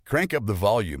Crank up the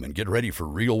volume and get ready for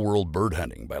real-world bird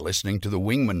hunting by listening to the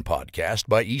Wingman Podcast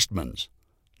by Eastman's.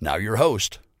 Now your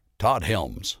host, Todd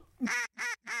Helms.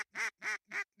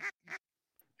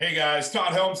 Hey guys,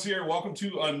 Todd Helms here. Welcome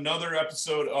to another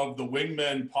episode of the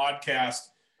Wingman Podcast.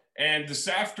 And this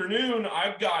afternoon,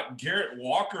 I've got Garrett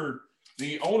Walker,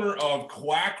 the owner of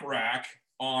Quack Rack,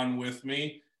 on with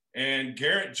me. And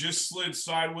Garrett just slid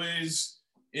sideways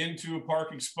into a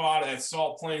parking spot at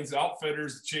Salt Plains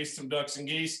Outfitters to chase some ducks and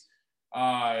geese.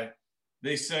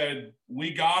 They said,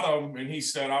 we got them. And he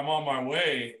said, I'm on my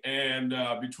way. And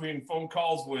between phone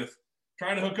calls with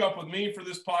trying to hook up with me for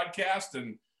this podcast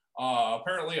and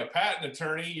apparently a patent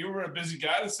attorney, you were a busy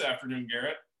guy this afternoon,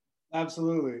 Garrett.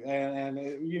 Absolutely. And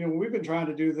you know, we've been trying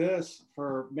to do this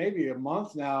for maybe a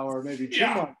month now, or maybe 2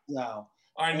 months now.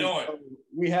 I know it.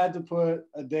 We had to put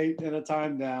a date and a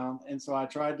time down. And so I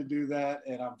tried to do that,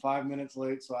 and I'm 5 minutes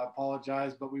late. So I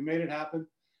apologize, but we made it happen.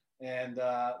 And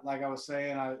like I was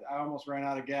saying, I almost ran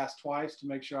out of gas twice to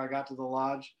make sure I got to the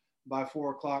lodge by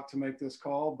 4 o'clock to make this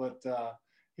call. But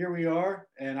here we are,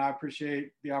 and I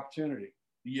appreciate the opportunity.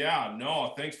 Yeah,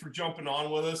 no, thanks for jumping on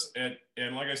with us. And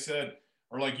like I said,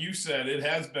 or like you said,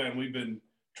 we've been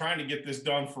trying to get this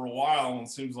done for a while, and it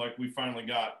seems like we finally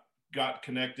got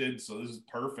connected. So this is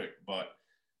perfect. But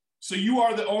so you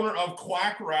are the owner of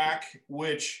Quack Rack,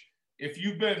 which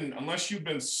unless you've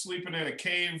been sleeping in a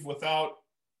cave without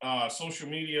social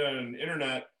media and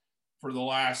internet for the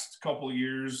last couple of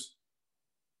years,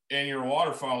 and you're a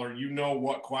waterfowler, you know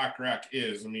what Quack Rack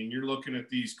is. I mean, you're looking at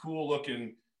these cool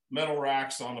looking metal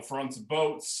racks on the fronts of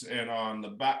boats and on the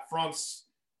back fronts,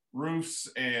 roofs,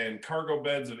 and cargo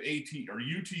beds of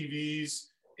UTVs,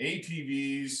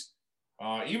 ATVs,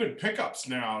 even pickups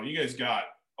now. You guys got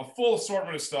a full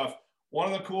assortment of stuff.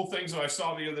 One of the cool things that I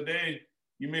saw the other day,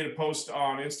 you made a post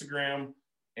on Instagram,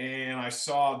 and I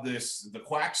saw the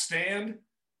Quack stand.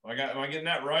 Am I getting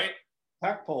that right?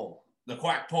 Pack pole. The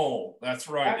Quack pole. That's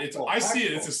right. I see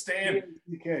it. It's a stand.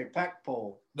 Okay, pack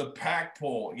pole. The pack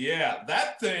pole. Yeah,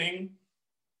 that thing.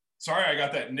 Sorry, I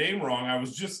got that name wrong. I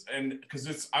was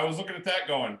looking at that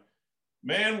going,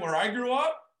 man, where I grew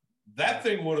up, that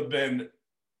thing would have been,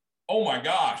 oh my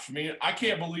gosh. I mean, I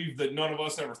can't believe that none of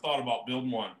us ever thought about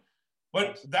building one.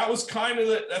 But that's kind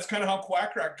of how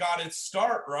Quack Rack got its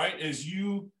start, right?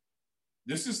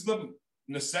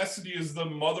 Necessity is the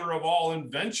mother of all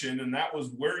invention, and that was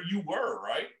where you were,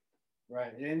 right?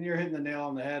 Right, and you're hitting the nail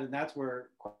on the head, and that's where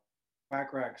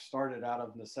Quack Rack started, out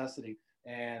of necessity.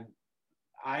 And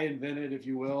I invented, if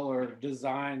you will, or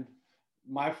designed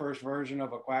my first version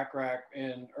of a Quack Rack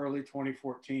in early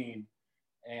 2014,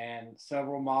 and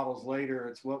several models later,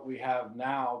 it's what we have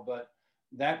now. But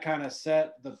that kind of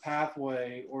set the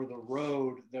pathway or the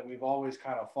road that we've always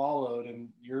kind of followed, and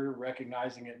you're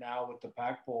recognizing it now with the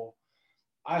pack pole.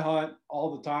 I hunt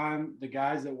all the time. The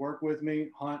guys that work with me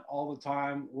hunt all the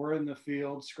time. We're in the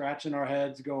field scratching our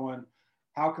heads going,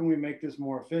 how can we make this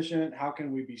more efficient? How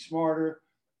can we be smarter?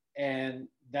 And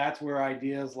that's where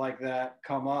ideas like that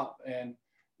come up. And,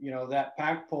 you know, that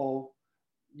pack pole,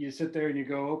 you sit there and you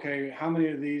go, okay, how many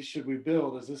of these should we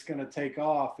build? Is this going to take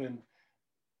off? And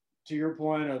to your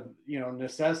point of, you know,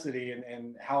 necessity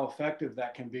and how effective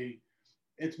that can be,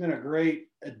 it's been a great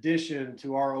addition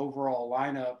to our overall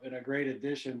lineup, and a great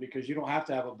addition because you don't have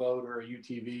to have a boat or a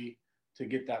UTV to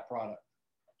get that product.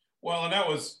 Well, and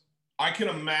I can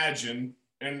imagine,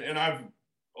 and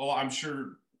I'm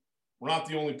sure we're not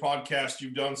the only podcast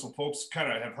you've done, so folks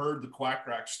kind of have heard the Quack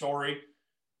Rack story,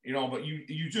 you know, but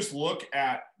you just look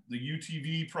at the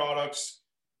UTV products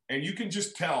and you can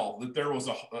just tell that there was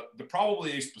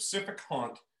probably a specific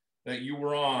hunt that you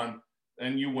were on,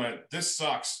 and you went, this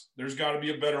sucks. There's got to be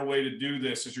a better way to do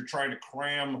this, as you're trying to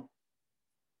cram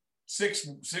six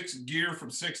gear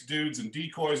from 6 dudes and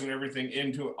decoys and everything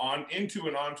into and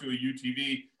onto a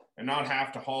UTV, and not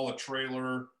have to haul a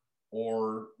trailer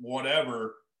or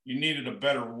whatever. You needed a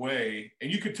better way.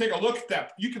 And you could take a look at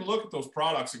that. You can look at those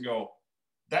products and go,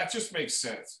 that just makes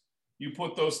sense. You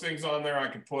put those things on there. I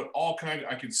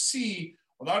could see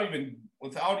without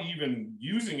even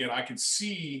using it, I could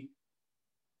see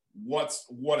what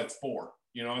it's for.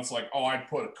 You know, it's like, oh, I'd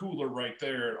put a cooler right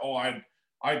there. Oh,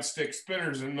 I'd stick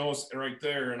spinners in those right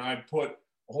there, and I'd put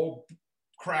a whole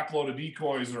crap load of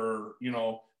decoys, or, you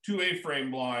know, 2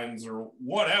 A-frame blinds or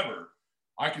whatever.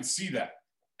 I could see that.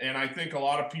 And I think a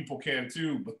lot of people can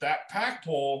too. But that pack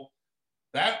pole,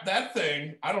 that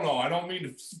thing, I don't know. I don't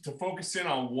mean to focus in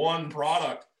on one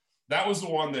product. That was the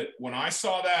one that when I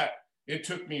saw that, it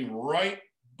took me right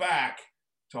back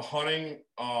to hunting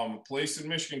a place in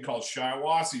Michigan called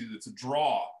Shiawassee. That's a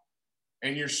draw.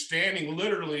 and you're standing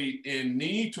literally in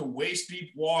knee to waist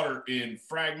deep water in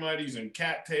Phragmites and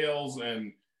cattails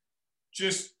and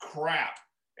just crap.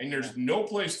 And there's no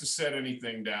place to set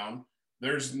anything down.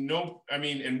 There's no, I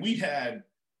mean, and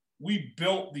we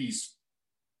built these,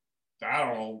 I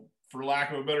don't know, for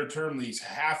lack of a better term, these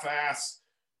half-ass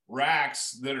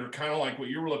racks that are kind of like what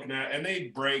you were looking at, and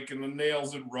they'd break and the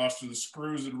nails would rust or the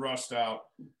screws would rust out.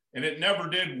 And it never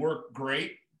did work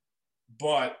great,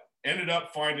 but ended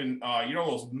up finding,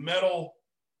 those metal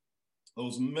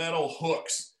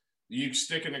hooks that you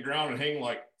stick in the ground and hang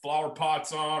like flower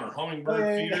pots on or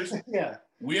hummingbird feeders. Yeah.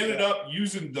 We ended up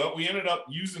using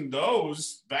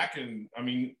those back in, I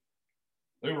mean,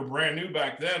 they were brand new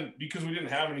back then because we didn't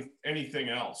have anything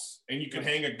else. And you could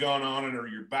hang a gun on it or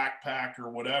your backpack or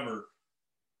whatever.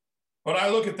 But I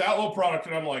look at that little product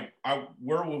and I'm like,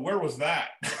 where was that?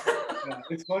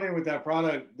 It's funny with that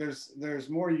product, there's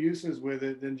more uses with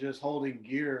it than just holding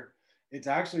gear. It's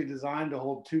actually designed to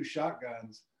hold 2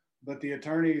 shotguns, but the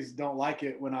attorneys don't like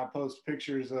it when I post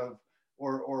pictures of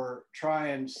or try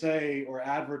and say or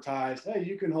advertise, hey,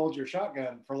 you can hold your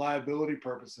shotgun for liability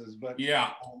purposes. But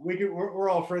yeah, we're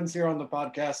all friends here on the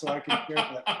podcast, so I can share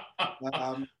that.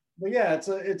 But yeah,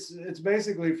 it's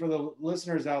basically for the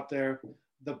listeners out there.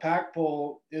 The pack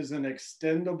pole is an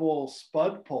extendable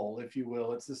spud pole, if you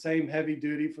will. It's the same heavy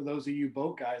duty for those of you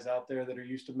boat guys out there that are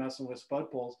used to messing with spud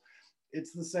poles.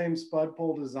 It's the same spud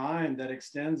pole design that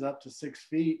extends up to 6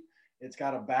 feet. It's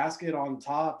got a basket on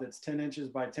top that's 10 inches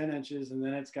by 10 inches, and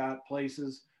then it's got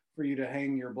places for you to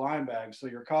hang your blind bag. So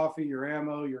your coffee, your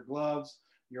ammo, your gloves,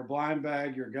 your blind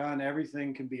bag, your gun,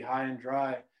 everything can be high and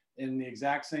dry in the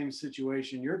exact same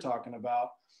situation you're talking about,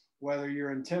 whether you're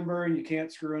in timber and you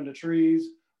can't screw into trees,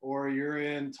 or you're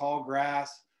in tall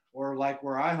grass, or like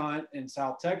where I hunt in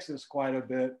South Texas quite a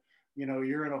bit,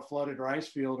 you're in a flooded rice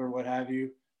field or what have you,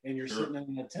 and you're sitting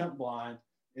in a tent blind.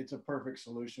 It's a perfect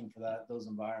solution for those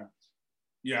environments.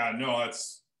 Yeah, no,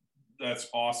 that's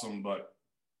awesome. But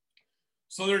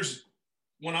so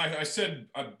when I said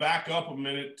I'd back up a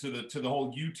minute to the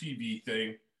whole UTV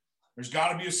thing, there's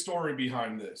got to be a story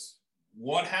behind this.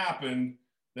 What happened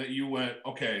that you went,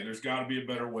 okay, there's got to be a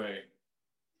better way?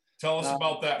 Tell us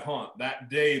about that hunt,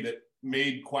 that day that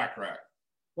made Quack Rack.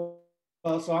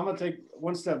 So I'm going to take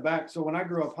one step back. So when I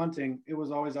grew up hunting, it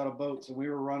was always out of boats, and we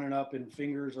were running up in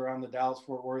fingers around the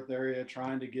Dallas-Fort Worth area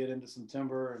trying to get into some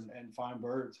timber and find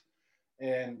birds.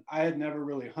 And I had never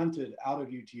really hunted out of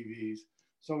UTVs.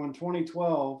 So in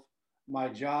 2012, my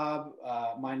job,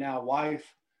 my now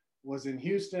wife, was in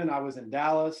Houston. I was in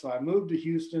Dallas. So I moved to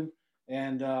Houston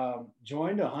and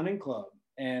joined a hunting club.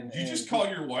 And Did you just call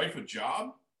your wife a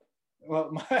job?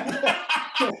 Well,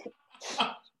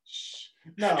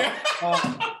 no.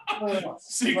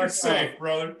 Secret safe,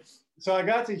 brother. So I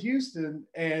got to Houston,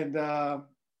 and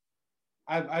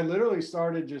I literally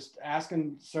started just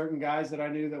asking certain guys that I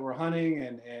knew that were hunting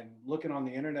and looking on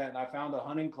the internet, and I found a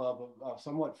hunting club, a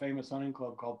somewhat famous hunting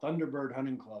club called Thunderbird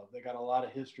Hunting Club. They got a lot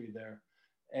of history there.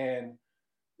 And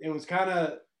it was kind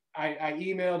of, I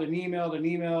emailed and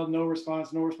emailed, no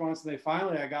response.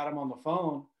 And I got them on the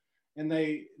phone, and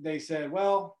they said,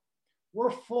 well, we're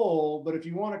full, but if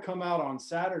you want to come out on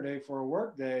Saturday for a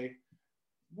work day,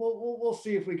 we'll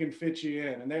see if we can fit you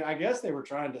in. And I guess they were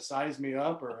trying to size me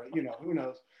up, or, who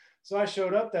knows. So I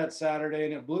showed up that Saturday,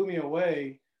 and it blew me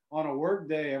away. On a work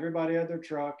day, everybody had their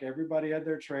truck, everybody had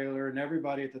their trailer, and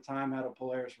everybody at the time had a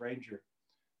Polaris Ranger.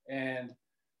 And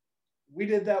we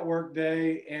did that work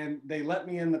day, and they let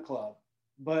me in the club,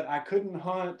 but I couldn't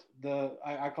hunt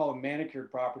I call them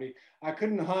manicured property. I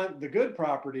couldn't hunt the good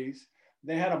properties.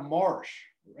 They had a marsh,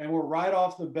 and we're right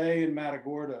off the bay in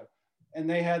Matagorda. And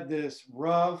they had this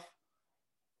rough,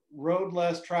 road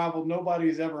less traveled,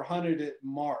 nobody's ever hunted it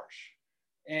marsh.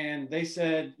 And they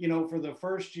said, for the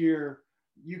first year,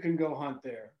 you can go hunt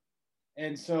there.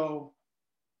 And so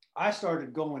I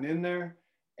started going in there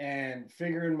and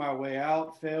figuring my way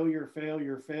out, failure.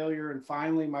 And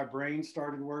finally, my brain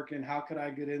started working. How could I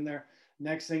get in there?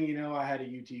 Next thing you know, I had a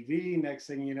UTV. Next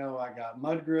thing you know, I got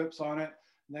mud grips on it.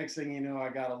 Next thing you know, I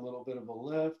got a little bit of a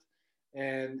lift.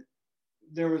 And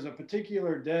there was a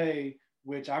particular day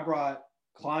which I brought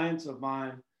clients of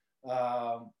mine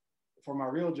for my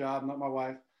real job, not my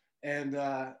wife. And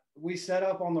we set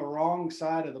up on the wrong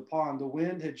side of the pond. The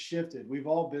wind had shifted. We've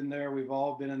all been there. We've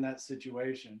all been in that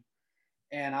situation.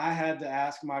 And I had to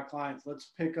ask my clients,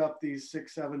 let's pick up these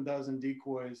 6-7 dozen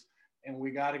decoys, and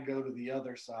we got to go to the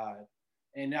other side.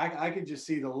 And I could just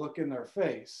see the look in their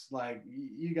face. Like,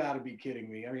 you got to be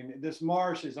kidding me. I mean, this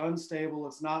marsh is unstable.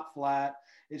 It's not flat.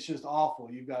 It's just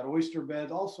awful. You've got oyster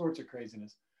beds, all sorts of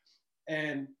craziness.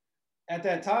 And at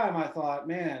that time, I thought,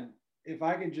 man, if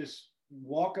I could just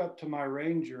walk up to my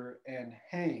Ranger and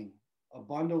hang a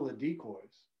bundle of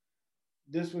decoys.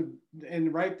 This would,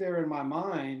 and right there in my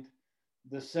mind,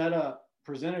 the setup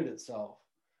presented itself.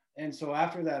 And so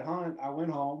after that hunt, I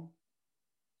went home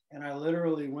and I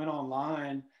literally went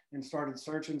online and started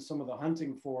searching some of the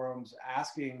hunting forums,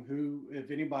 asking who,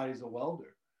 if anybody's a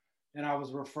welder. And I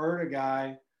was referred a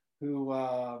guy who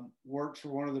works for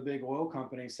one of the big oil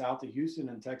companies south of Houston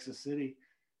in Texas City,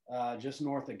 just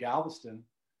north of Galveston.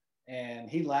 And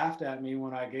he laughed at me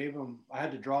when I gave him, I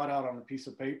had to draw it out on a piece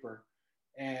of paper.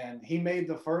 And he made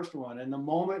the first one. And the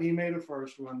moment he made the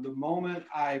first one, the moment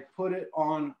I put it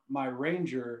on my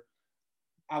Ranger,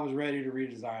 I was ready to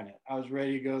redesign it. I was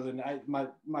ready to go.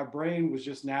 My brain was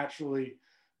just naturally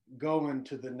going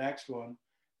to the next one.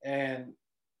 And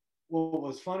what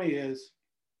was funny is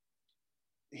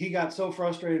he got so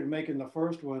frustrated making the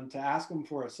first one, to ask him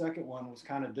for a second one was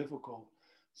kind of difficult.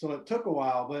 So it took a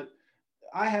while, but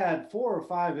I had 4 or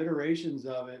 5 iterations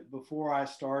of it before I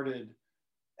started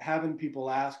having people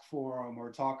ask for them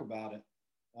or talk about it.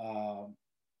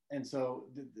 And so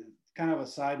kind of a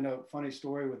side note, funny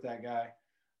story with that guy.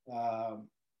 I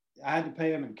had to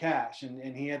pay him in cash,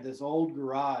 and he had this old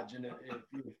garage, and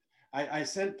I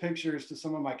sent pictures to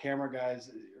some of my camera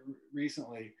guys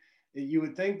recently. You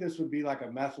would think this would be like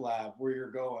a meth lab where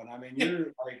you're going. I mean,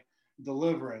 you're like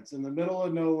Deliverance in the middle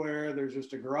of nowhere. There's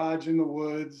just a garage in the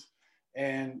woods,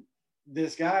 and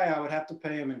this guy, I would have to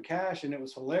pay him in cash. And it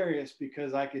was hilarious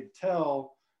because I could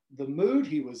tell the mood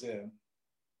he was in.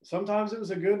 Sometimes it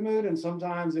was a good mood and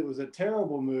sometimes it was a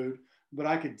terrible mood, but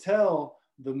I could tell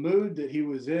the mood that he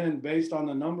was in based on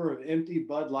the number of empty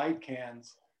Bud Light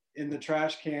cans in the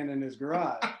trash can in his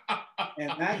garage.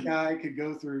 And that guy could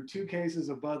go through 2 cases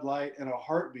of Bud Light in a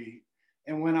heartbeat.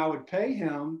 And when I would pay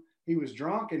him, he was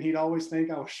drunk and he'd always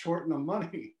think I was shorting him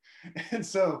money. And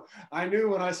so I knew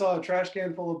when I saw a trash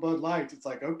can full of Bud Lights, it's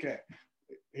like, okay,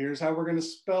 here's how we're going to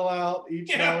spell out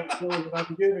each dollar that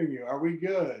I'm giving you. Are we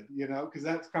good? You know, because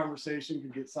that conversation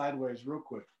could get sideways real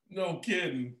quick. No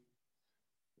kidding.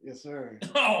 Yes, sir.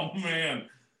 Oh, man.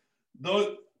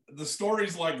 The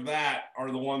stories like that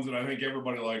are the ones that I think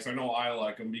everybody likes. I know I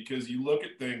like them because you look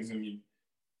at things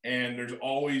and there's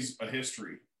always a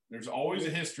history. There's always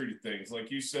a history to things. Like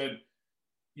you said,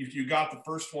 if you got the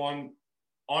first one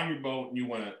on your boat and you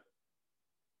went,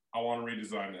 I want to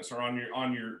redesign this, or on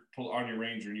your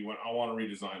Ranger and you went, I want to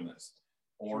redesign this,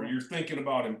 or you're thinking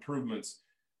about improvements.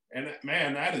 And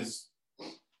man, that is,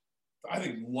 I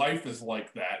think life is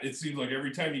like that. It seems like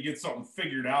every time you get something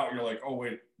figured out, you're like, oh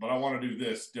wait, but I want to do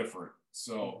this different.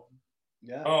 So,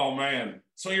 yeah. Oh man.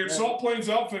 So you're at Salt Plains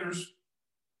Outfitters.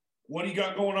 What do you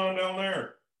got going on down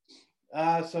there?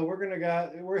 So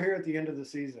we're here at the end of the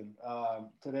season.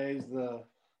 Today's the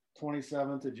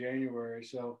 27th of January.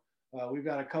 So we've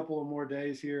got a couple of more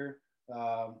days here.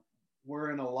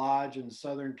 We're in a lodge in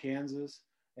southern Kansas,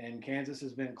 and Kansas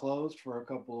has been closed for a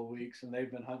couple of weeks, and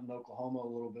they've been hunting Oklahoma a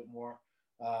little bit more.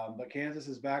 But Kansas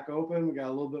is back open. We got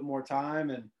a little bit more time,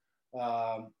 and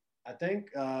I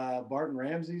think Barton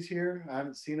Ramsey's here. I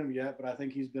haven't seen him yet, but I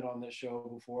think he's been on this show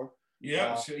before.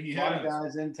 Yeah, he has. A lot of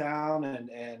guys in town,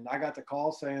 and I got the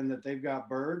call saying that they've got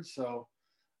birds, so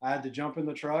I had to jump in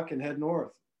the truck and head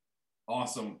north.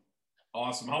 Awesome.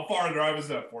 How far a drive is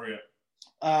that for you?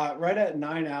 Right at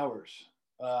 9 hours.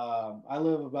 I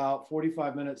live about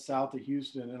 45 minutes south of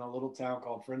Houston in a little town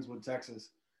called Friendswood,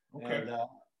 Texas. Okay. And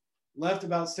left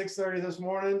about 6:30 this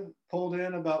morning, pulled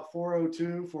in about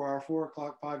 4:02 for our 4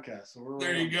 o'clock podcast. So we're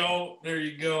There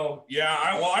you go. Yeah,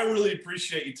 I really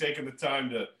appreciate you taking the time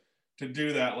to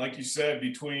do that. Like you said,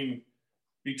 between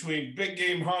big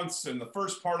game hunts and the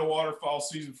first part of waterfowl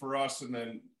season for us, and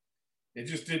then it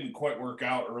just didn't quite work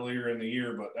out earlier in the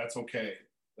year, but that's okay.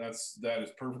 That is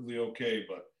perfectly okay.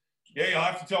 But yeah, you'll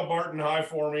have to tell Barton hi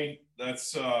for me.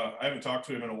 That's I haven't talked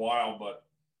to him in a while, but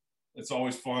it's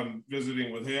always fun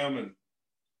visiting with him, and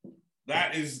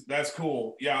that's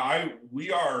cool. Yeah, we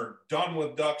are done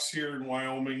with ducks here in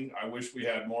Wyoming. I wish we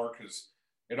had more because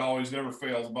it always never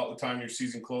fails. About the time your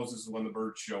season closes is when the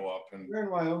birds show up. And where in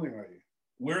Wyoming are you?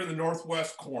 We're in the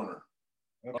northwest corner,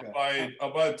 okay.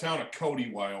 up by the town of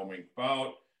Cody, Wyoming,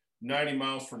 about 90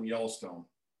 miles from Yellowstone.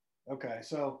 Okay,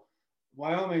 so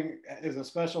Wyoming is a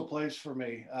special place for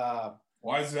me.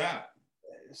 Why is that?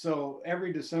 So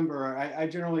every December, I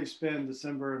generally spend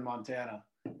December in Montana.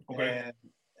 Okay.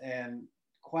 And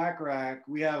Quack Rack,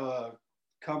 we have a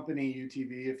company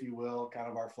UTV, if you will, kind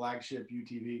of our flagship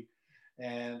UTV.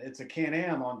 And it's a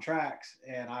Can-Am on tracks.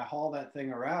 And I haul that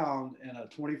thing around in a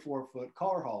 24-foot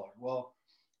car hauler. Well,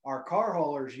 our car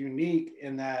hauler is unique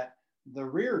in that the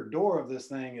rear door of this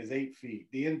thing is 8 feet.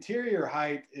 The interior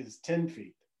height is 10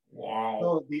 feet. Wow.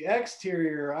 So the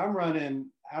exterior, I'm running,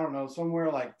 I don't know,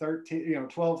 somewhere like 13,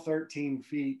 12, 13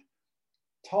 feet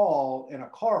tall in a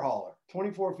car hauler,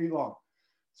 24 feet long.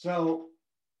 So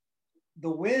the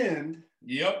wind.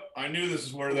 Yep, I knew this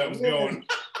is where that was going.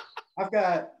 I've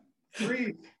got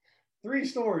three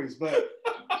stories, but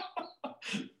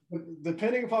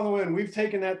depending upon the wind, we've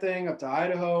taken that thing up to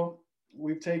Idaho.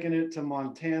 We've taken it to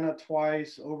Montana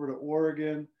twice, over to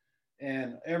Oregon.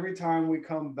 And every time we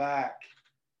come back,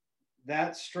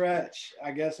 that stretch,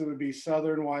 I guess it would be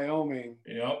southern Wyoming.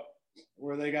 Yep.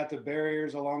 Where they got the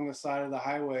barriers along the side of the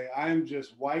highway. I'm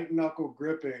just white knuckle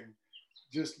gripping,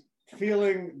 just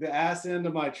feeling the ass end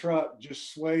of my truck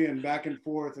just swaying back and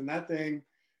forth. And that thing,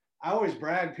 I always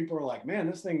brag. People are like, man,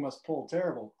 this thing must pull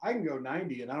terrible. I can go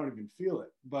 90 and I don't even feel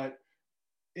it. But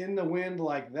in the wind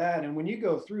like that, and when you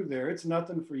go through there, it's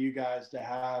nothing for you guys to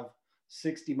have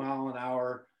 60 mile an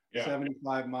hour,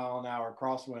 75 mile an hour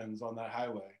crosswinds on that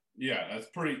highway. Yeah,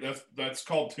 that's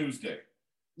called Tuesday.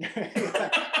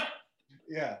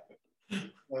 Yeah.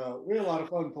 We had a lot of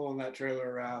fun pulling that trailer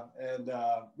around. And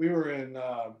we were in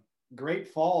Great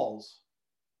Falls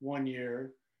one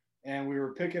year, and we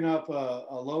were picking up a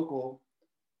local,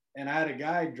 and I had a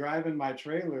guy driving my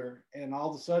trailer, and all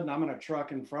of a sudden I'm in a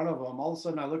truck in front of him. All of a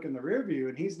sudden I look in the rear view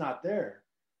and he's not there.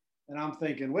 And I'm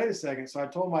thinking, wait a second. So I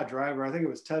told my driver, I think it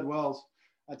was Ted Wells.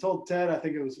 I told Ted, I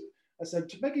said,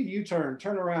 to make a U-turn,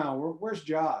 turn around. Where's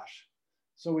Josh?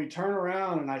 So we turn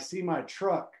around and I see my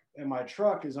truck, and my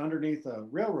truck is underneath a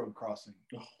railroad crossing.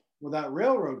 Well, that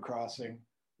railroad crossing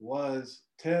was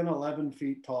 10, 11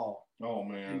 feet tall. Oh,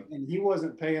 man. And he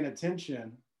wasn't paying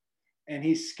attention, and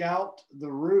he scalped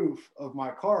the roof of my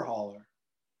car hauler.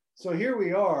 So here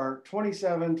we are,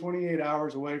 27, 28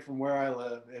 hours away from where I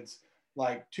live. It's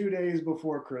like 2 days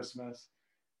before Christmas,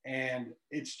 and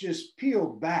it's just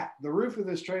peeled back. The roof of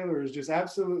this trailer is just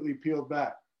absolutely peeled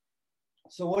back.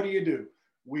 So what do?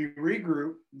 We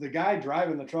regroup. The guy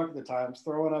driving the truck at the time is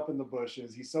throwing up in the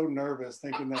bushes. He's so nervous,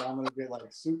 thinking that I'm going to get like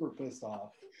super pissed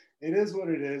off. It is what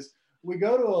it is. We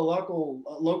go to a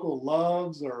local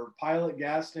Love's or Pilot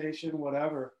gas station,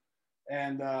 whatever,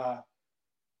 and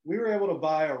we were able to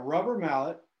buy a rubber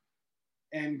mallet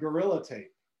and Gorilla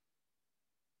Tape.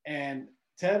 And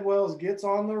Ted Wells gets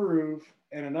on the roof,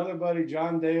 and another buddy,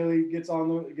 John Daly, gets on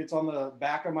the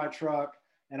back of my truck,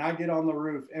 and I get on the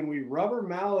roof, and we rubber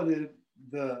malleted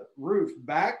the roof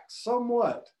back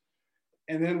somewhat,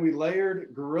 and then we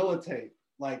layered Gorilla Tape,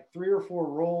 like 3 or 4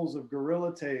 rolls of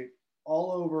Gorilla Tape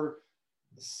all over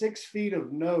 6 feet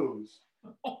of nose.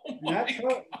 Oh,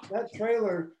 that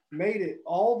trailer made it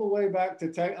all the way back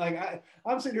to Texas. Like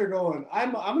I'm sitting here going,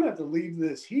 I'm gonna have to leave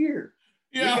this here.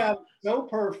 Yeah. We got it so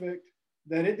perfect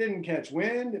that it didn't catch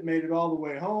wind. It made it all the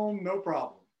way home, no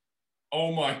problem.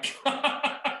 Oh my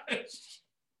gosh.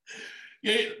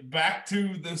 Yeah, back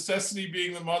to necessity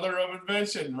being the mother of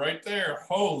invention right there.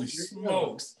 Holy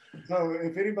smokes. So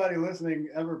if anybody listening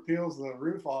ever peels the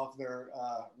roof off their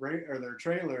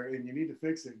trailer and you need to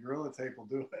fix it, Gorilla Tape will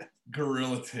do it.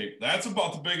 Gorilla Tape. That's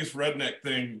about the biggest redneck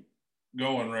thing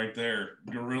going right there.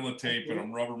 Gorilla Tape and a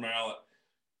rubber mallet.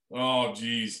 Oh,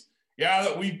 geez.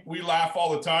 Yeah, we laugh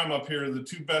all the time up here. The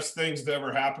 2 best things to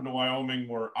ever happen to Wyoming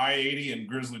were I-80 and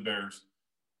grizzly bears.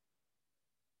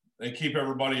 They keep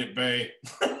everybody at bay.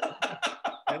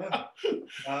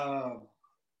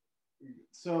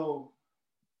 So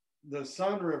the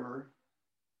Sun River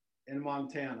in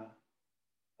Montana,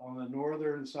 on the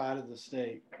northern side of the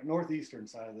state, northeastern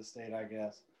side of the state, I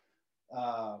guess.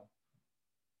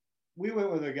 We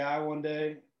went with a guy one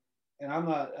day, and I'm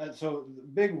not, so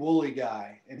big woolly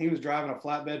guy, and he was driving a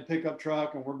flatbed pickup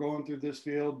truck, and we're going through this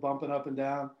field, bumping up and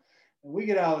down. And we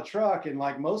get out of the truck, and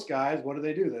like most guys, what do?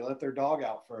 They let their dog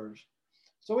out first.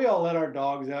 So we all let our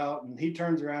dogs out, and he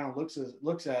turns around and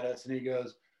looks at us, and he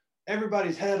goes,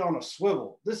 "Everybody's head on a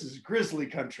swivel. This is grizzly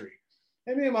country."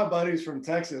 And me and my buddies from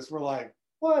Texas were like,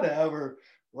 whatever.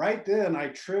 Right then, I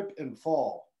trip and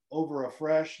fall over a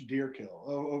fresh deer kill,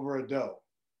 over a doe.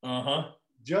 Uh-huh.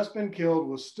 Just been killed,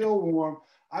 was still warm.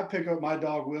 I pick up my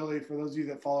dog, Willie. For those of you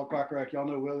that follow Quack Rack, y'all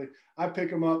know Willie. I pick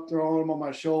him up, throw him on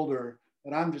my shoulder,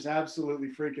 and I'm just absolutely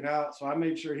freaking out. So I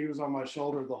made sure he was on my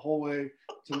shoulder the whole way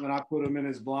to when I put him in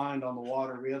his blind on the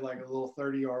water. We had like a little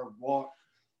 30-yard walk.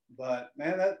 But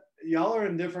man, y'all are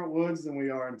in different woods than we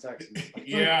are in Texas.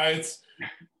 Yeah, it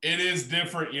is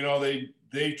different. You know,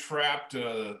 they trapped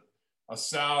a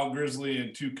sow grizzly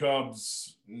and 2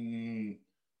 cubs a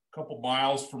couple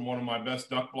miles from one of my best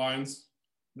duck blinds.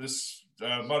 This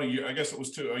about a year, I guess it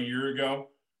was a year ago.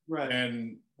 Right.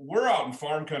 And we're out in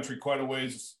farm country quite a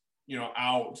ways,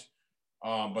 out.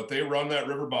 But they run that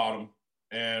river bottom,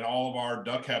 and all of our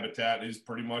duck habitat is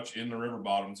pretty much in the river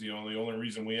bottoms. The only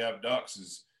reason we have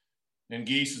ducks and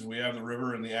geese is we have the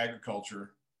river and the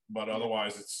agriculture, but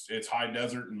otherwise it's high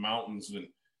desert and mountains, and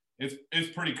it's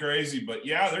pretty crazy. But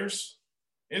yeah,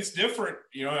 it's different.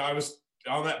 I was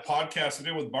on that podcast I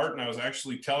did with Barton. I was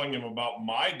actually telling him about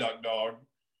my duck dog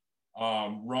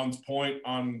runs point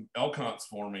on elk hunts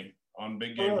for me on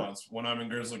big game hunts. When I'm in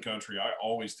grizzly country, I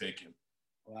always take him.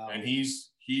 Wow. And he's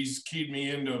keyed me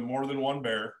into more than one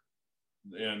bear.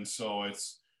 And so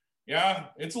it's a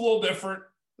little different,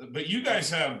 but you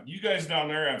guys down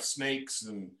there have snakes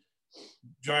and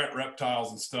giant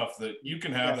reptiles and stuff that you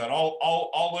can have. That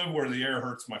I'll live where the air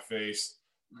hurts my face.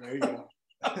 There you go.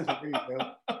 There you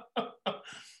go.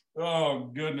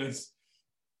 Oh goodness.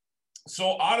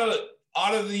 So out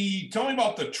of the, tell me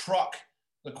about the truck,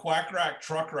 the Quack Rack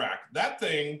truck rack. That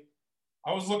thing,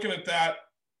 I was looking at that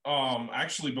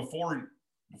actually before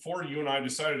you and I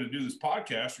decided to do this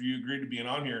podcast, or you agreed to being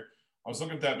on here. I was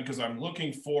looking at that because I'm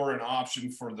looking for an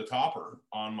option for the topper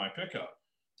on my pickup.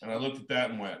 And I looked at that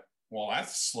and went, well,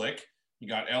 that's slick. You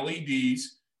got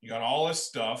LEDs, you got all this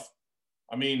stuff.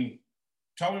 I mean,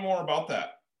 tell me more about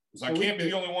that, because I can't be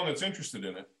the only one that's interested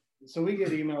in it. So we get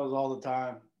emails all the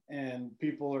time, and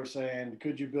people are saying,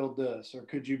 could you build this or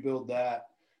could you build that?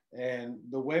 And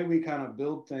the way we kind of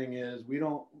build things is we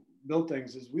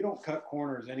don't cut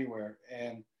corners anywhere.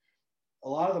 And a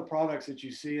lot of the products that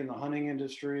you see in the hunting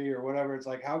industry or whatever, it's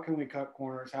like, how can we cut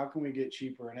corners? How can we get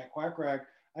cheaper? And at Quack Rack,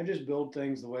 I just build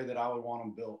things the way that I would want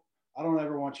them built. I don't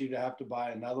ever want you to have to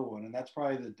buy another one. And that's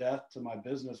probably the death to my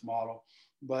business model.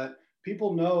 But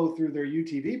people know through their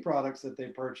UTV products that they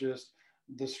purchased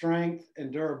the strength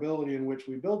and durability in which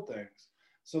we build things.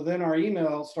 So then our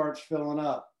email starts filling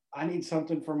up. I need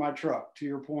something for my truck, to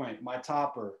your point, my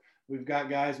topper. We've got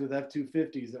guys with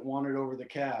F-250s that want it over the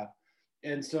cab.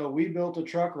 And so we built a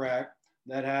truck rack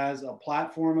that has a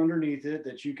platform underneath it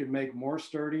that you can make more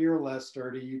sturdy or less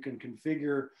sturdy. You can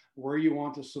configure where you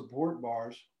want the support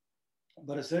bars.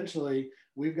 But essentially,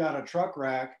 we've got a truck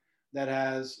rack that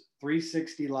has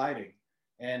 360 lighting,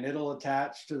 and it'll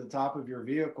attach to the top of your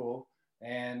vehicle,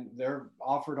 and they're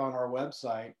offered on our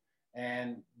website.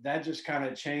 And that just kind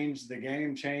of changed the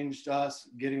game, changed us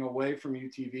getting away from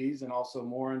UTVs and also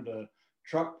more into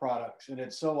truck products. And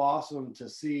it's so awesome to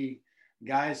see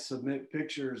guys submit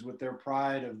pictures with their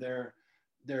pride of their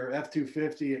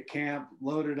F-250 at camp,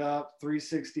 loaded up,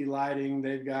 360 lighting.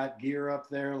 They've got gear up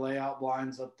there, layout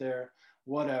blinds up there,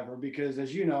 whatever. Because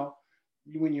as you know,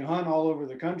 when you hunt all over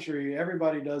the country,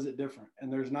 everybody does it different.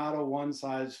 And there's not a one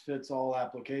size fits all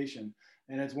application.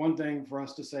 And it's one thing for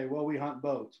us to say, well, we hunt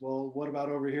boats. Well, what about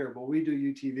over here? Well, we do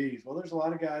UTVs. Well, there's a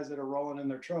lot of guys that are rolling in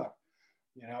their truck,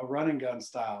 running gun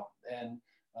style. And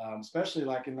especially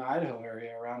like in the Idaho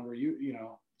area around where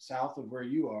south of where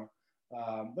you are.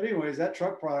 But anyways, that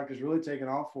truck product has really taken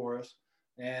off for us.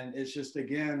 And it's just,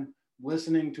 again,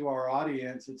 listening to our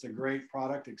audience, it's a great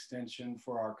product extension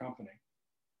for our company.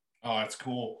 Oh, that's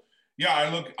cool. Yeah,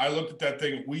 I looked at that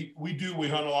thing. We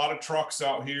hunt a lot of trucks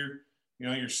out here.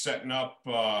 You're setting up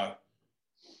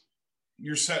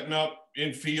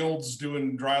in fields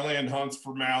doing dry land hunts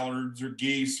for mallards or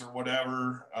geese or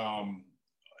whatever.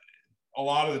 A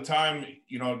lot of the time,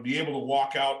 to be able to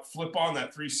walk out, flip on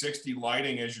that 360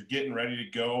 lighting as you're getting ready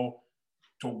to go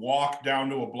to walk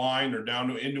down to a blind or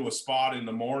into a spot in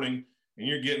the morning, and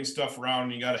you're getting stuff around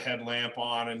and you got a headlamp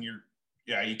on and you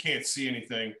can't see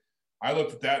anything. I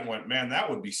looked at that and went, man, that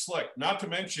would be slick. Not to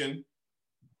mention,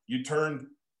 you turn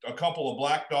a couple of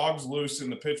black dogs loose in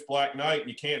the pitch black night and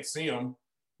you can't see them.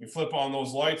 You flip on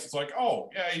those lights, it's like, oh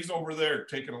yeah, he's over there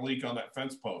taking a leak on that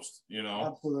fence post,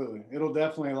 Absolutely. It'll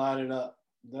definitely light it up.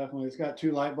 Definitely. It's got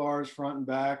 2 light bars front and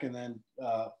back, and then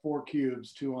 4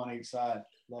 cubes, 2 on each side.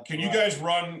 Can you guys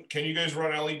run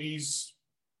LEDs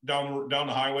down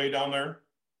the highway down there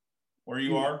where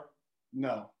you are?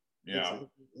 No. Yeah.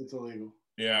 It's illegal.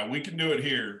 Yeah, we can do it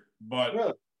here, but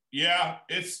really? Yeah,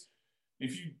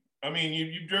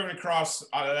 you've driven across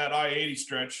that I-80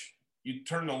 stretch, you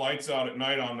turn the lights out at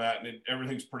night on that and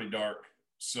everything's pretty dark.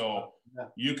 So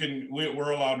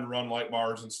we're allowed to run light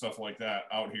bars and stuff like that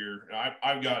out here.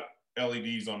 I've got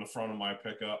LEDs on the front of my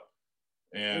pickup,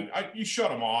 and you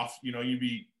shut them off. You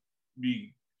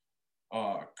be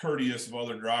courteous of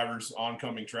other drivers,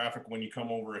 oncoming traffic when you come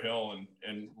over a hill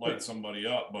and light somebody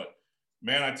up. But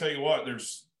man, I tell you what, the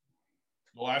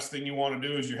last thing you want to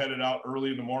do is you headed out early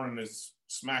in the morning is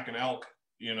smack an elk,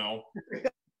 that'll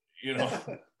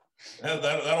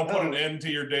put an end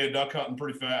to your day of duck hunting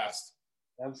pretty fast.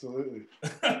 Absolutely.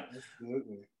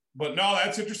 But no,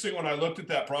 that's interesting. When I looked at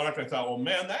that product, I thought, well,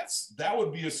 man, that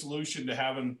would be a solution to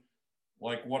having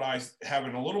like what I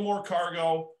having a little more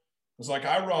cargo. It's like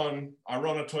I run a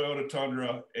Toyota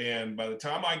Tundra, and by the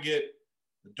time I get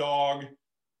the dog,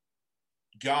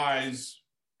 guys,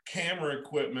 camera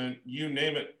equipment, you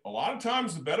name it, a lot of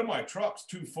times the bed of my truck's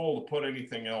too full to put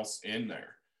anything else in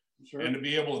there. Sure. And to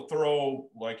be able to throw,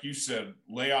 like you said,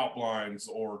 layout blinds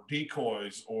or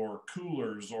decoys or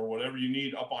coolers or whatever you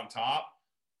need up on top,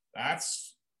 I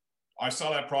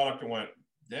saw that product and went,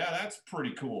 yeah, that's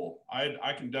pretty cool.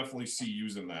 I can definitely see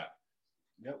using that.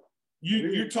 Yep.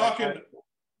 You're talking,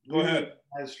 go ahead.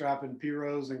 Strapping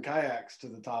pirogues and kayaks to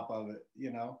the top of it,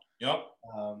 you know? Yep.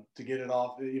 To get it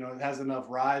off, you know, it has enough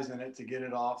rise in it to get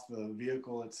it off the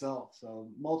vehicle itself. So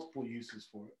multiple uses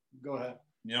for it. Go ahead.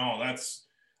 You know,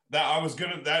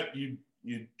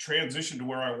 you transitioned to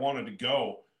where I wanted to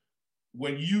go.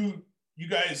 When you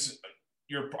guys,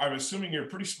 I'm assuming you're a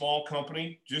pretty small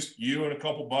company, just you and a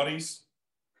couple buddies.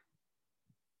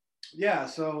 Yeah.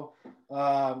 So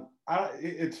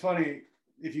it's funny,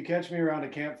 if you catch me around a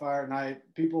campfire at night,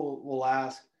 people will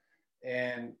ask,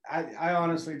 and I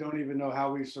honestly don't even know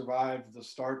how we survived the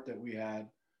start that we had.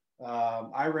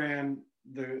 I ran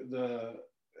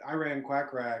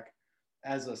Quack Rack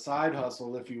as a side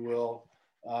hustle, if you will.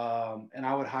 And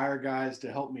I would hire guys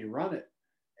to help me run it.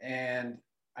 And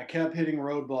I kept hitting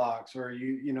roadblocks, or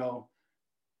you know,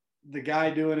 the guy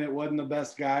doing it wasn't the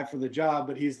best guy for the job,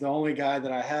 but he's the only guy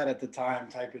that I had at the time,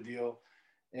 type of deal.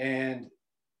 And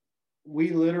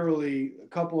we literally, a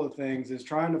couple of things is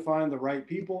trying to find the right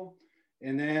people.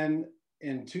 And then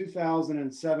in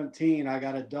 2017, I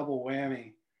got a double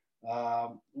whammy.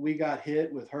 We got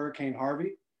hit with Hurricane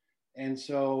Harvey. And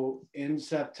so in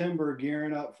September,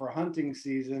 gearing up for hunting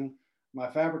season, my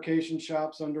fabrication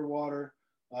shop's underwater.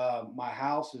 My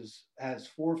house has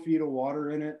 4 feet of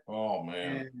water in it. Oh,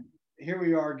 man. And here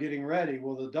we are getting ready.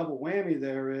 Well, the double whammy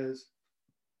there is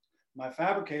my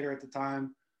fabricator at the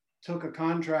time took a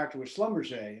contract with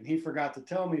Schlumberger, and he forgot to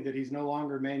tell me that he's no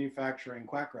longer manufacturing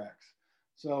Quack Racks.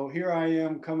 So here I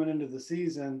am coming into the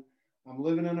season. I'm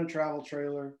living in a travel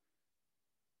trailer.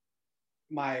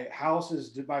 My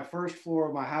first floor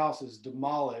of my house is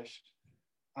demolished.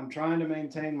 I'm trying to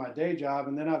maintain my day job.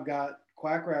 And then I've got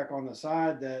Quack Rack on the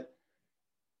side that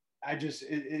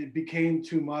it became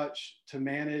too much to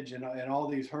manage, and all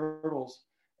these hurdles.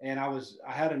 And I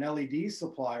had an LED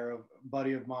supplier, a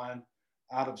buddy of mine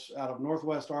out of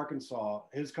Northwest Arkansas.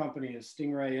 His company is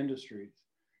Stingray Industries.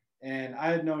 And I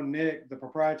had known Nick, the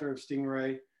proprietor of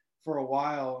Stingray, for a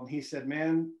while. And he said,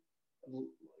 man,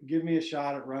 give me a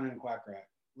shot at running Quack Rack.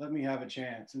 Let me have a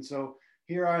chance. And so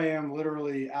here I am,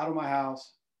 literally out of my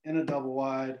house in a double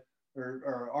wide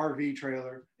or RV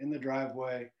trailer in the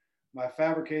driveway. My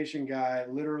fabrication guy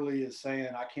literally is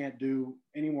saying, I can't do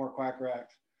any more Quack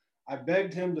Racks. I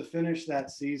begged him to finish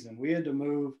that season. We had to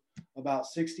move about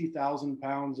 60,000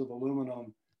 pounds of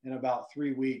aluminum in about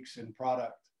 3 weeks in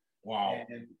product. Wow.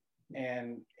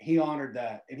 And he honored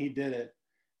that, and he did it.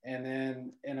 And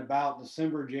then in about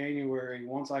December, January,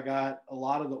 once I got a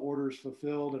lot of the orders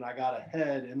fulfilled and I got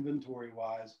ahead inventory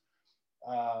wise,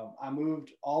 I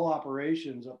moved all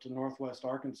operations up to Northwest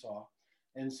Arkansas.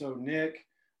 And so Nick,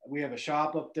 we have a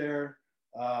shop up there.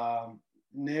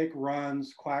 Nick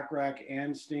runs Quack Rack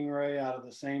and Stingray out of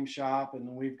the same shop. And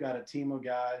then we've got a team of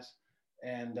guys.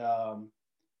 And,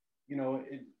 you know,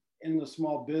 in the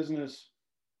small business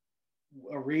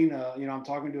arena, you know, I'm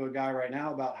talking to a guy right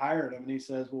now about hiring him, and he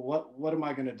says, well, what am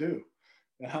I going to do?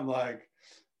 And I'm like,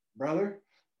 brother,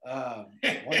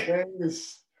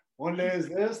 one day is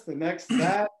this, the next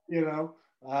that, you know,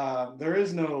 there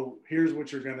is no, here's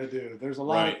what you're going to do. There's a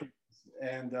lot of things.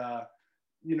 And,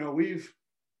 you know, we've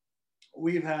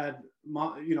had,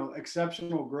 you know,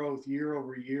 exceptional growth year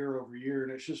over year.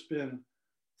 And it's just been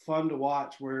fun to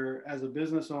watch, where as a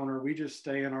business owner, we just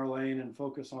stay in our lane and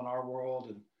focus on our world.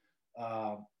 And,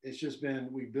 it's just been,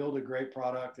 we build a great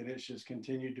product, and it's just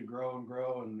continued to grow and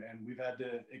grow. And we've had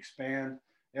to expand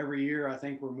every year. I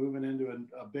think we're moving into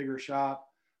a bigger shop,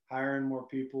 hiring more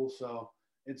people. So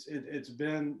it's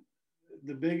been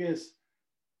the biggest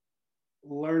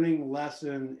learning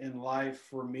lesson in life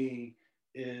for me,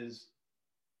 is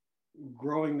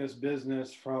growing this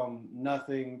business from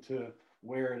nothing to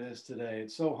where it is today.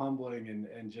 It's so humbling,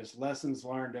 and just lessons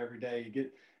learned every day.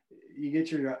 You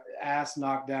get your ass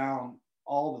knocked down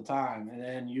all the time, and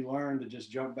then you learn to just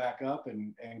jump back up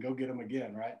and go get them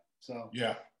again. Right. So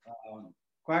yeah.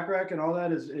 Quack Rack and all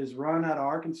that is run out of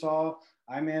Arkansas.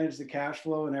 I manage the cash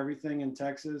flow and everything in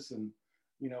Texas, and,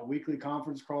 you know, weekly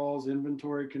conference calls,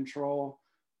 inventory control,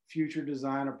 future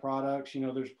design of products. You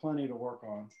know, there's plenty to work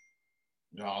on.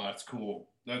 No, that's cool.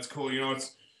 That's cool. You know,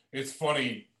 it's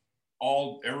funny.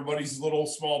 everybody's little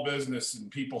small business,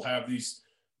 and people have these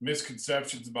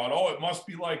misconceptions about, oh, it must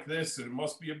be like this and it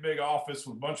must be a big office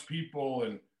with a bunch of people,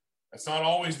 and that's not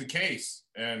always the case.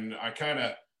 And I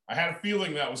had a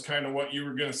feeling that was kind of what you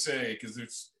were going to say, because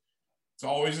it's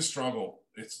always a struggle.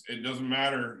 It doesn't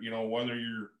matter,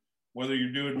 whether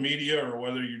you're doing media or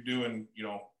whether you're doing,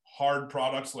 hard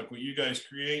products like what you guys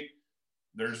create.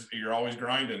 You're always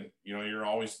grinding, you're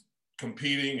always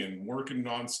competing and working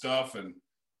on stuff, and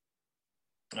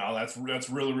that's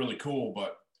really, really cool.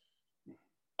 But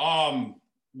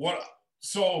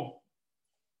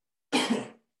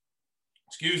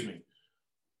excuse me,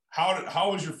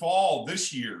 how was your fall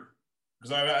this year?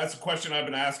 Because that's a question I've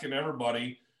been asking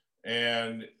everybody,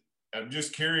 and I'm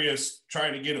just curious,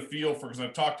 trying to get a feel for, because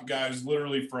I've talked to guys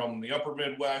literally from the upper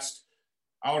Midwest,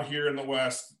 out here in the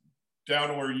West, down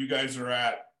to where you guys are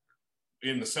at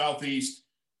in the Southeast.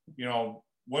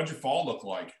 What'd your fall look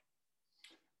like?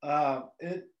 I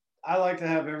like to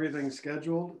have everything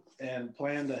scheduled and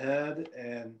planned ahead,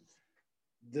 and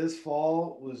this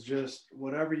fall was just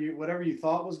whatever you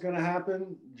thought was going to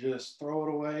happen, just throw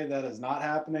it away. That is not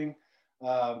happening.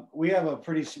 We have a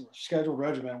pretty scheduled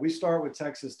regimen. We start with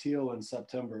Texas teal in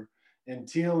September, and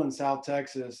teal in South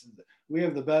Texas, we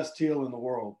have the best teal in the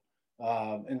world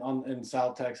in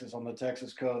South Texas, on the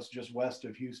Texas coast, just west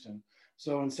of Houston.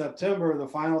 So in September, the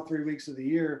final 3 weeks of the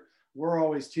year, we're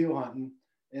always teal hunting.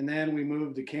 And then we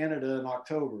moved to Canada in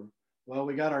October. Well,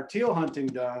 we got our teal hunting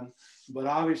done, but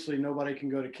obviously nobody can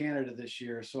go to Canada this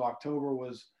year. So October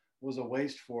was a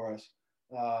waste for us.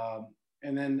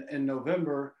 And then in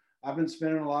November, I've been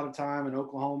spending a lot of time in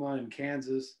Oklahoma and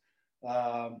Kansas.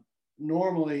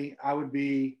 Normally I would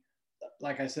be,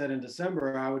 like I said, in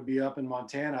December, I would be up in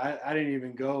Montana. I didn't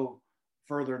even go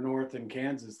further north in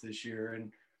Kansas this year.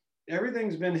 And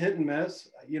everything's been hit and miss.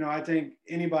 I think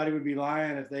anybody would be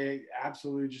lying if they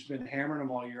absolutely just been hammering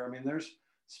them all year. I mean, there's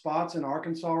spots in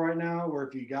Arkansas right now where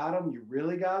if you got them, you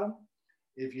really got them.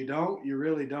 If you don't, you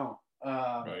really don't.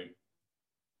 Right.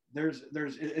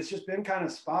 It's just been kind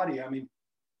of spotty. I mean,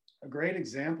 a great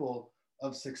example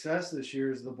of success this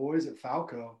year is the boys at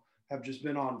Falco have just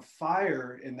been on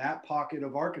fire in that pocket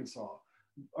of Arkansas,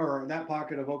 or that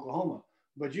pocket of Oklahoma.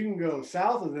 But you can go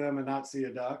south of them and not see a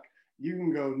duck. You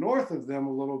can go north of them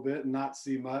a little bit and not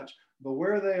see much, but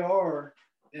where they are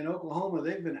in Oklahoma,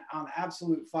 they've been on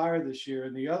absolute fire this year.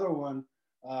 And the other one,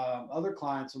 other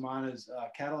clients of mine is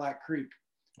Cadillac Creek,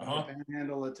 the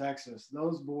Panhandle of Texas.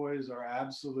 Those boys are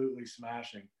absolutely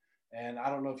smashing. And I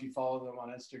don't know if you follow them on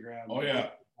Instagram. Oh yeah,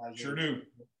 sure do.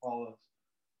 Follow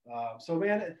us. So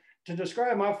man, to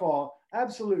describe my fall,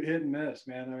 absolute hit and miss,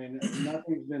 man. I mean,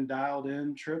 nothing's been dialed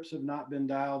in. Trips have not been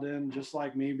dialed in, just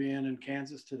like me being in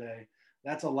Kansas today.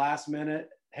 That's a last minute,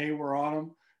 hey, we're on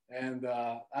them. And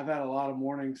I've had a lot of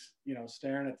mornings,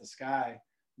 staring at the sky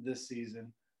this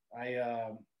season.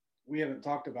 We haven't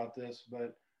talked about this,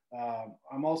 but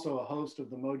I'm also a host of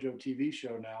the Mojo TV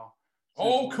show now.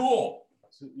 Oh, cool.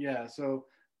 So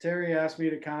Terry asked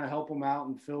me to kind of help him out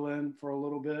and fill in for a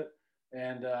little bit.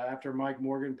 And after Mike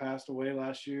Morgan passed away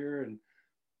last year, and,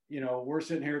 we're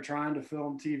sitting here trying to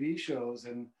film TV shows,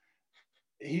 and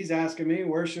he's asking me,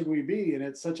 where should we be? And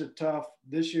it's such a tough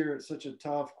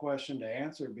question to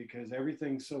answer, because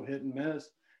everything's so hit and miss.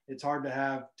 It's hard to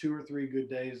have 2 or 3 good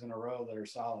days in a row that are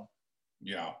solid.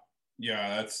 Yeah.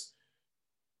 That's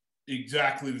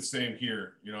exactly the same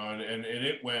here, and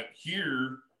it went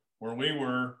here where we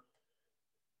were.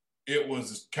 It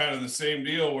was kind of the same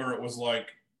deal where it was like,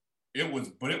 it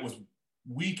was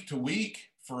week to week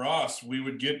for us. We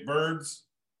would get birds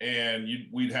and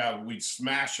we'd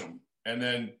smash them. And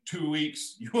then 2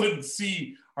 weeks, you wouldn't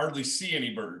hardly see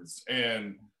any birds,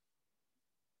 and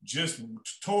just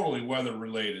totally weather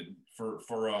related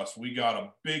for us. We got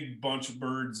a big bunch of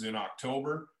birds in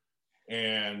October,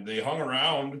 and they hung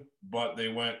around, but they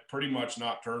went pretty much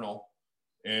nocturnal.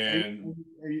 And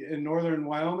are you in northern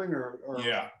Wyoming or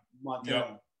yeah, Montana?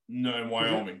 Yep. No, in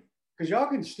Wyoming. Because y'all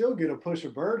can still get a push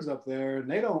of birds up there,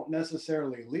 and they don't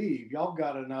necessarily leave. Y'all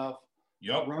got enough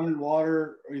running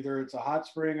water, either it's a hot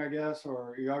spring, I guess,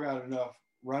 or y'all got enough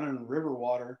running river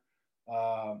water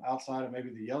outside of maybe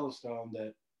the Yellowstone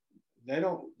that they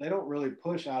don't really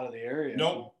push out of the area.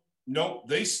 Nope.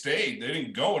 They stayed. They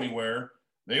didn't go anywhere.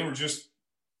 They were just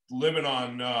living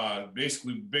on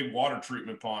basically big water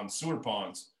treatment ponds, sewer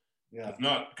ponds. Yeah.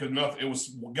 Because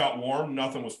nothing. Got warm.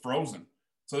 Nothing was frozen.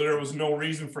 So there was no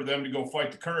reason for them to go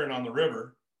fight the current on the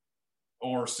river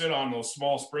or sit on those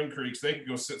small spring creeks. They could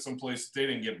go sit someplace that they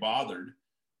didn't get bothered.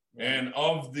 Yeah. And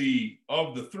of the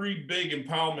 3 big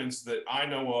impoundments that I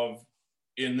know of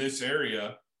in this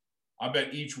area, I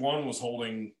bet each one was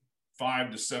holding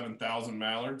 5,000 to 7,000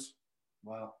 mallards.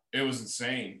 Wow. It was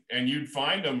insane. And you'd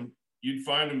find them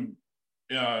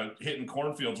hitting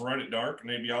cornfields right at dark, and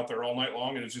they'd be out there all night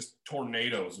long, and it's just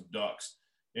tornadoes of ducks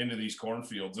into these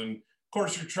cornfields. And of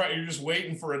course, you're just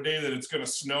waiting for a day that it's going to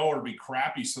snow or be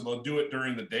crappy, so they'll do it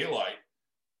during the daylight.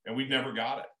 And we never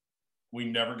got it. We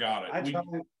never got it.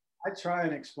 I try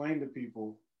and explain to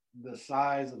people the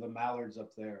size of the mallards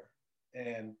up there,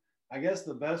 and I guess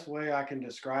the best way I can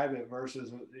describe it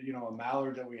versus, you know, a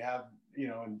mallard that we have, you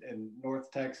know, in North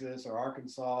Texas or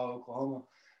Arkansas, Oklahoma,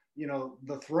 you know,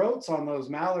 the throats on those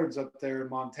mallards up there in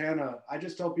Montana, I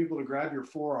just tell people to grab your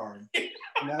forearm.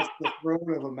 And that's the throat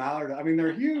of a mallard. I mean,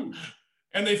 they're huge.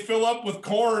 And they fill up with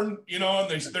corn, you know,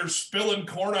 and they're spilling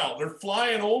corn out. They're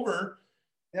flying over.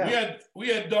 Yeah. We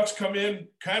had ducks come in,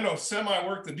 kind of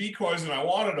semi-work the decoys, and I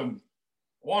wanted them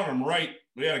right.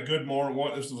 We had a good morning.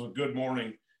 This was a good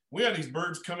morning. We had these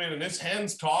birds come in, and this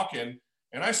hen's talking,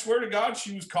 and I swear to God,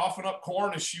 she was coughing up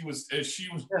corn as she was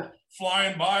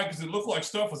flying by, because it looked like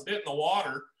stuff was hitting the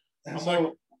water. And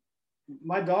so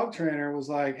my dog trainer was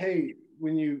like, "Hey,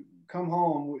 when you come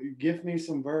home, gift me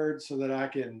some birds so that I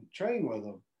can train with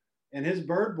them." And his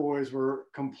bird boys were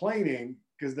complaining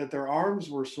because that their arms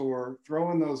were sore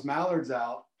throwing those mallards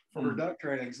out for duck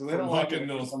training. So they don't like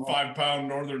those 5-pound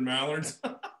northern mallards.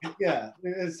 Yeah,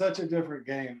 it's such a different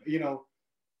game. You know,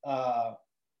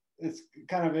 it's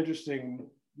kind of interesting.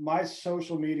 My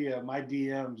social media, my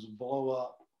DMs blow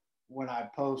up when I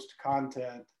post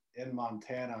content in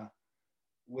Montana,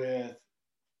 with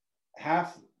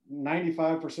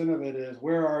 95% of it is,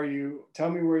 where are you? Tell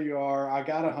me where you are. I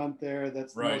got to hunt there.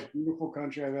 That's the most beautiful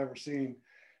country I've ever seen.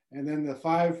 And then the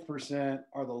 5%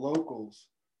 are the locals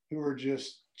who are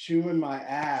just chewing my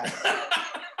ass,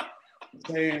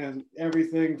 saying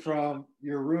everything from,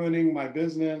 "You're ruining my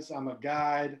business. I'm a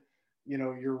guide. You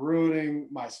know, you're ruining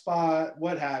my spot,"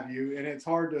 what have you. And it's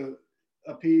hard to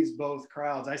appease both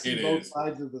crowds. I see both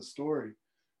sides of the story.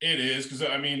 It is, because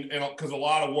I mean, because a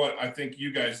lot of what I think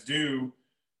you guys do,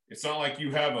 it's not like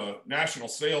you have a national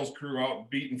sales crew out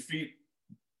beating feet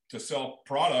to sell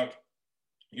product.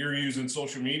 You're using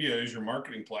social media as your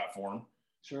marketing platform.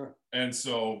 Sure. And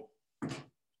so, you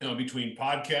know, between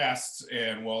podcasts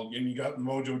and you got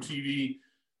Mojo TV,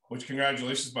 which,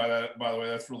 congratulations by the way,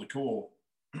 that's really cool.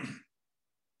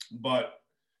 But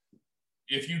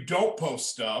if you don't post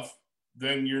stuff,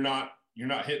 then you're not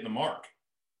hitting the mark.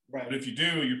 Right. But if you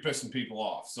do, you're pissing people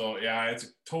off. So yeah, it's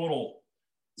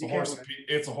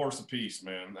a horse apiece,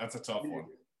 man. That's a tough one.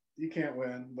 You can't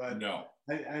win, but no,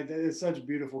 it's such a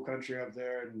beautiful country up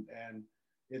there, and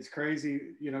it's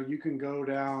crazy. You know, you can go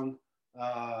down.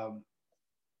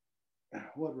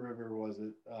 What river was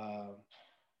it?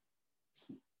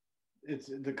 It's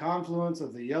the confluence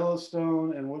of the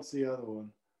Yellowstone and what's the other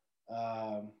one?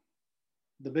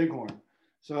 The Bighorn.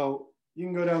 So you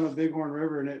can go down the Bighorn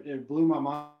River, and it blew my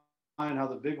mind how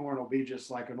the Bighorn will be just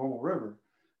like a normal river.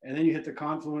 And then you hit the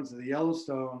confluence of the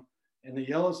Yellowstone, and the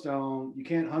Yellowstone, you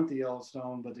can't hunt the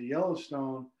Yellowstone, but the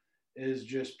Yellowstone is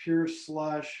just pure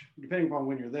slush, depending upon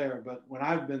when you're there. But when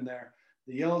I've been there,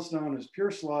 the Yellowstone is pure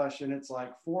slush, and it's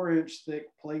like 4-inch thick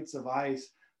plates of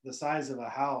ice the size of a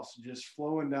house just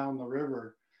flowing down the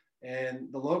river.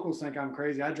 And the locals think I'm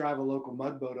crazy. I drive a local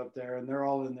mud boat up there, and they're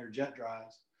all in their jet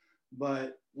drives.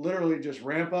 But literally just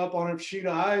ramp up on a sheet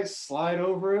of ice, slide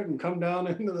over it, and come down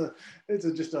into it's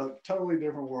just a totally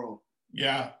different world.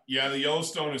 Yeah, the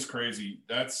Yellowstone is crazy.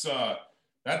 That's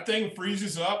that thing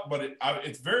freezes up, but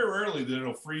it's very rarely that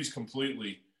it'll freeze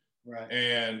completely. Right.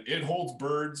 And it holds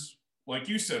birds, like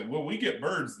you said. When we get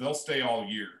birds, they'll stay all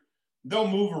year. They'll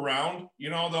move around, you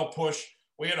know. They'll push.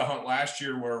 We had a hunt last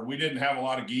year where we didn't have a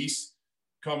lot of geese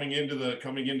coming into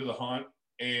the hunt,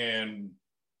 and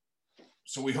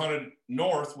so we hunted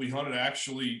north. We hunted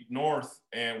actually north,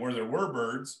 and where there were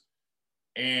birds.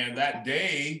 And that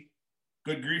day,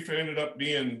 good grief, it ended up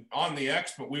being on the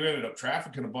X, but we ended up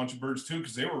trafficking a bunch of birds too,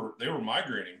 because they were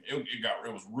migrating.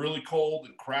 It was really cold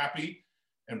and crappy,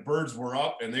 and birds were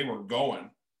up and they were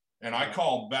going. And I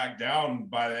called back down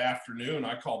by the afternoon.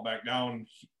 I called back down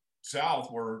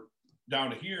south,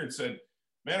 down to here, and said,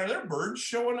 "Man, are there birds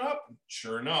showing up?"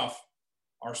 Sure enough,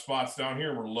 our spots down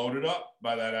here were loaded up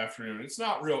by that afternoon.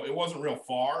 It wasn't real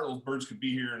far. Those birds could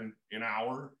be here in an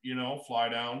hour, you know, fly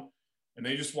down. And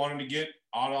they just wanted to get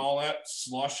out of all that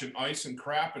slush and ice and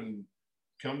crap and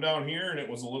come down here, and it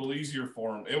was a little easier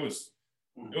for them. It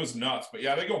was nuts. But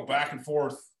yeah, they go back and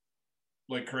forth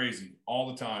like crazy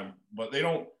all the time, but they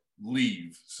don't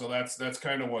leave. So that's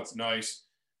kind of what's nice.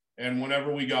 And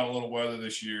whenever we got a little weather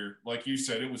this year, like you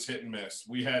said, it was hit and miss.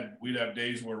 We'd have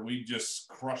days where we just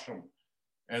crush them.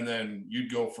 And then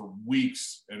you'd go for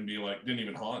weeks and be like, didn't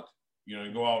even hunt. You know,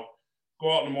 you go out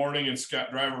go out in the morning and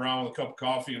drive around with a cup of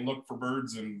coffee and look for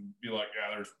birds and be like,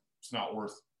 yeah, it's not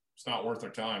worth our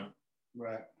time.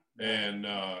 Right. And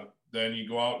then you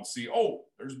go out and see, oh,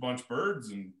 there's a bunch of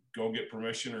birds, and go get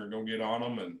permission or go get on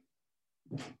them,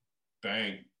 and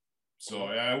bang.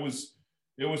 So yeah, it was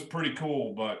pretty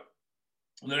cool. But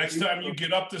the next time you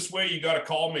get up this way, you got to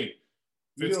call me.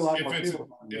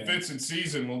 If it's in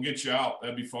season, we'll get you out.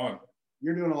 That'd be fun.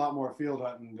 You're doing a lot more field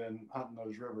hunting than hunting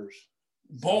those rivers.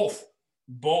 Both.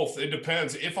 It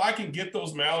depends. If I can get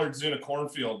those mallards in a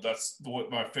cornfield, that's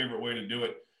my favorite way to do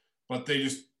it. But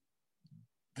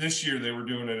this year they were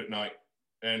doing it at night,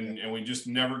 and we just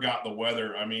never got the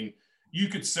weather. I mean, you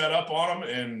could set up on them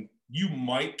and you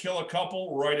might kill a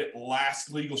couple right at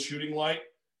last legal shooting light,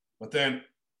 but then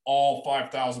all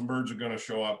 5,000 birds are going to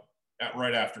show up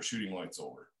right after shooting light's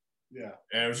over. Yeah.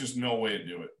 And there was just no way to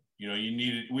do it. You know,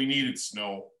 we needed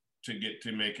snow to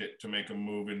make them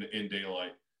move in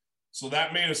daylight. So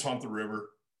that made us hunt the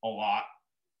river a lot,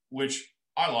 which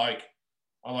I like.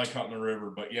 I like hunting the river,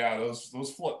 but yeah, those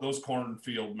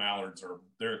cornfield mallards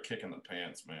they're kicking the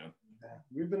pants, man. Yeah.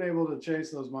 We've been able to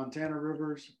chase those Montana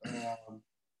rivers,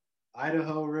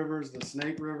 Idaho rivers, the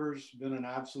Snake Rivers, been an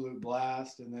absolute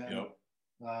blast. And then,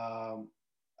 I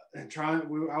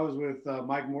was with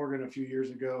Mike Morgan a few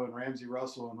years ago and Ramsey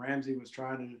Russell, and Ramsey was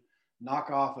trying to knock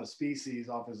off a species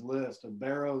off his list, a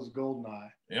Barrow's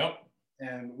goldeneye. Yep.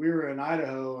 And we were in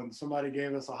Idaho, and somebody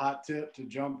gave us a hot tip to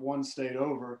jump one state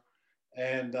over.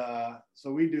 And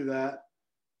so we do that,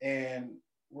 and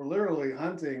we're literally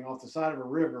hunting off the side of a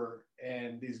river,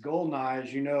 and these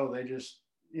goldeneyes, they just,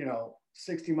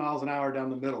 60 miles an hour down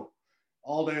the middle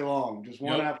all day long, just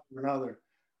one after another.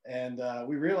 And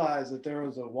we realized that there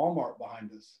was a Walmart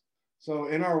behind us. So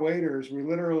in our waders, we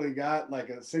literally got like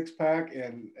a 6-pack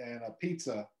and a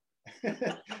pizza,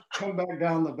 come back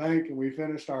down the bank, and we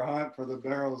finished our hunt for the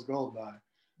Barrow's goldeneye.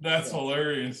 That's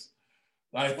hilarious.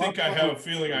 I think I have a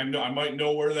feeling I might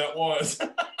know where that was.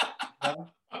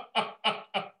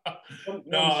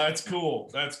 No, that's cool.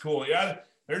 That's cool. Yeah,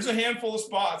 there's a handful of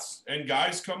spots, and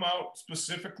guys come out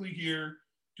specifically here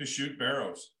to shoot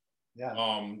barrows. Yeah.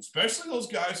 Especially those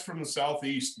guys from the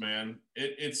Southeast, man.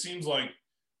 It seems like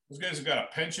those guys have got a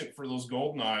penchant for those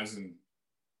goldeneyes, and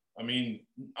I mean,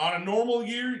 on a normal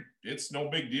year, it's no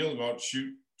big deal to go out and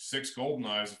shoot 6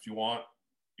 goldeneyes if you want.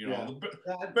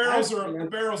 The barrels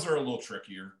are a little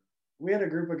trickier. We had a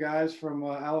group of guys from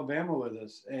Alabama with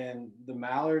us, and the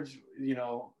mallards,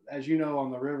 as you know,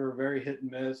 on the river, very hit and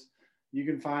miss. You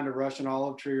can find a Russian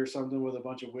olive tree or something with a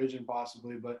bunch of widgeon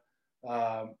possibly, but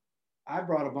I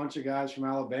brought a bunch of guys from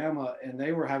Alabama, and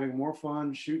they were having more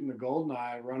fun shooting the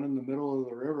goldeneye running the middle of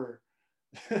the river.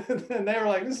 And they were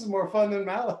like, this is more fun than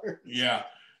mallards. Yeah.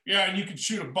 Yeah, and you could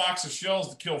shoot a box of shells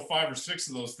to kill 5 or 6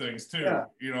 of those things too.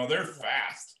 Yeah. They're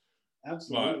fast.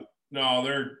 Absolutely. But no,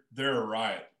 they're a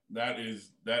riot. That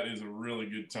is a really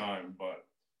good time. But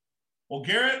well,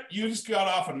 Garrett, you just got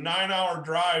off a 9-hour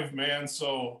drive, man.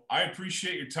 So I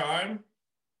appreciate your time,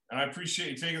 and I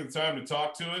appreciate you taking the time to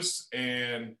talk to us.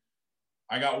 And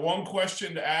I got one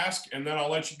question to ask, and then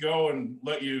I'll let you go and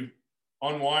let you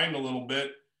unwind a little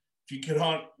bit. If you could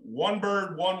hunt one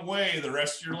bird one way the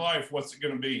rest of your life, what's it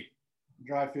going to be?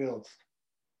 Dry fields.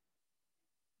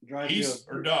 Geese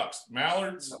or ducks?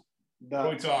 Mallards? Ducks. What are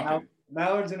we talking?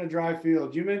 Mallards in a dry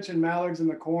field. You mentioned mallards in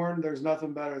the corn. There's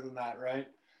nothing better than that, right?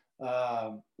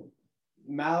 I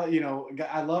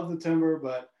love the timber,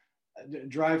 but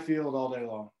dry field all day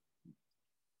long.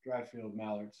 Dry field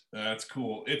mallards. That's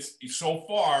cool. It's so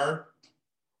far,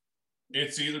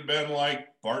 it's either been like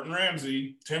Barton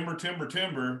Ramsey,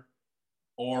 timber,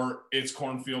 or it's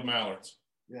cornfield mallards.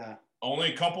 Yeah.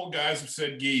 Only a couple of guys have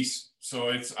said geese. So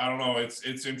I don't know. It's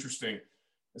interesting.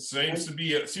 It seems to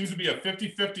be a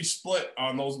 50-50 split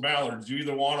on those mallards. You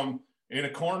either want them in a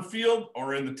cornfield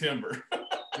or in the timber.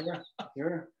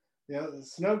 Sure. Yeah. The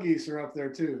snow geese are up there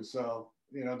too. So,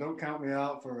 don't count me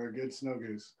out for a good snow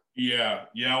goose. Yeah.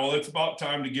 Well, it's about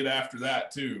time to get after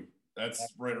that too.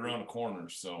 That's right around the corner.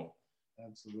 So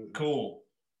absolutely. Cool.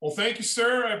 Well, thank you,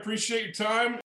 sir. I appreciate your time.